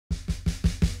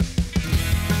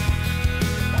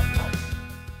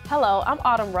Hello, I'm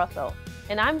Autumn Russell,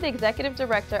 and I'm the Executive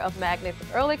Director of Magnet's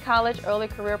Early College Early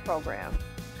Career Program,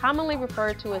 commonly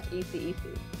referred to as ECEC.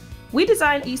 We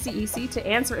designed ECEC to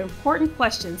answer important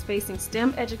questions facing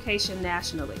STEM education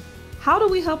nationally. How do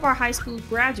we help our high school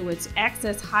graduates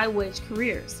access high-wage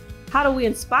careers? How do we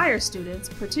inspire students,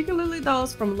 particularly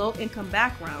those from low-income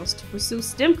backgrounds, to pursue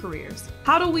STEM careers?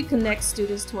 How do we connect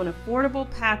students to an affordable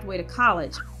pathway to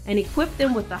college and equip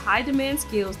them with the high-demand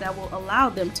skills that will allow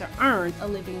them to earn a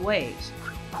living wage?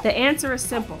 The answer is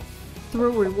simple: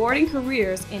 through rewarding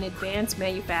careers in advanced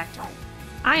manufacturing.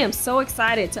 I am so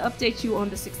excited to update you on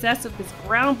the success of this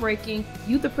groundbreaking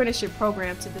youth apprenticeship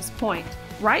program to this point.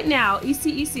 Right now,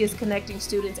 ECEC is connecting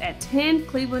students at 10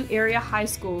 Cleveland area high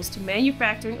schools to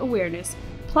manufacturing awareness,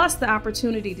 plus the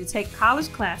opportunity to take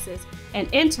college classes and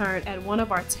intern at one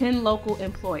of our 10 local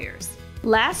employers.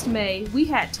 Last May, we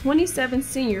had 27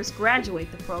 seniors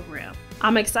graduate the program.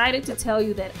 I'm excited to tell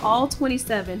you that all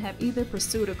 27 have either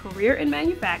pursued a career in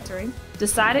manufacturing,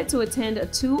 decided to attend a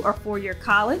 2- or 4-year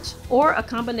college, or a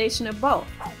combination of both.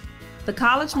 The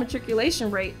college matriculation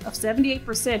rate of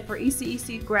 78% for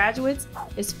ECEC graduates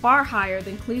is far higher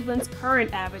than Cleveland's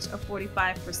current average of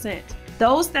 45%.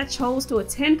 Those that chose to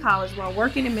attend college while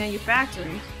working in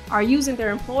manufacturing are using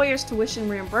their employer's tuition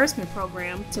reimbursement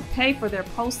program to pay for their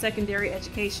post-secondary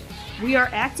education. We are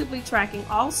actively tracking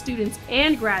all students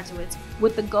and graduates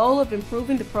with the goal of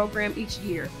improving the program each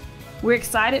year. We're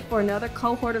excited for another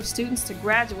cohort of students to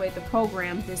graduate the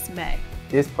program this May.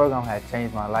 This program has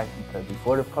changed my life because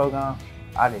before the program,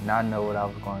 I did not know what I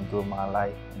was going to do with my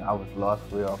life, and I was lost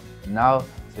for real. Now,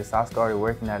 since I started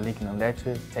working at Lincoln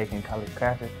Electric, taking college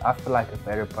classes, I feel like a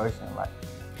better person.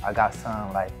 I got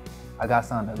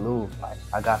something to lose.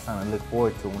 I got something to look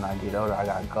forward to when I get older. I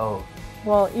got goals.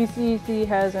 Well, ECEC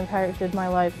has impacted my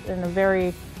life in a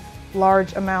very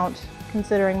large amount,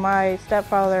 considering my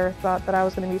stepfather thought that I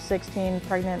was going to be 16,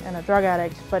 pregnant, and a drug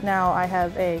addict, but now I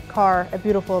have a car, a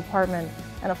beautiful apartment,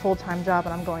 and a full-time job,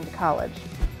 and I'm going to college.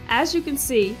 As you can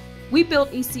see, we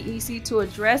built ECEC to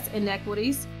address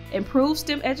inequities, improve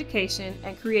STEM education,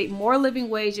 and create more living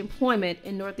wage employment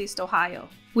in Northeast Ohio.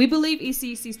 We believe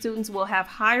ECEC students will have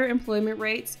higher employment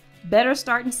rates, better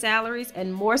starting salaries,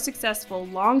 and more successful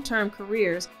long-term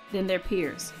careers than their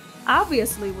peers.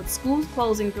 Obviously, with schools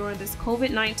closing during this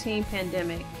COVID-19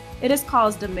 pandemic, it has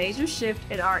caused a major shift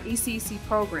in our ECEC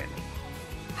programming.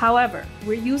 However,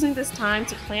 we're using this time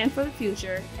to plan for the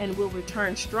future and will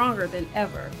return stronger than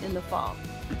ever in the fall.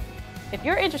 If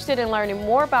you're interested in learning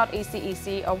more about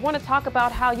ECEC or want to talk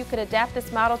about how you could adapt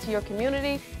this model to your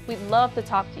community, we'd love to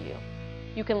talk to you.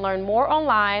 You can learn more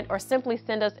online or simply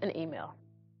send us an email.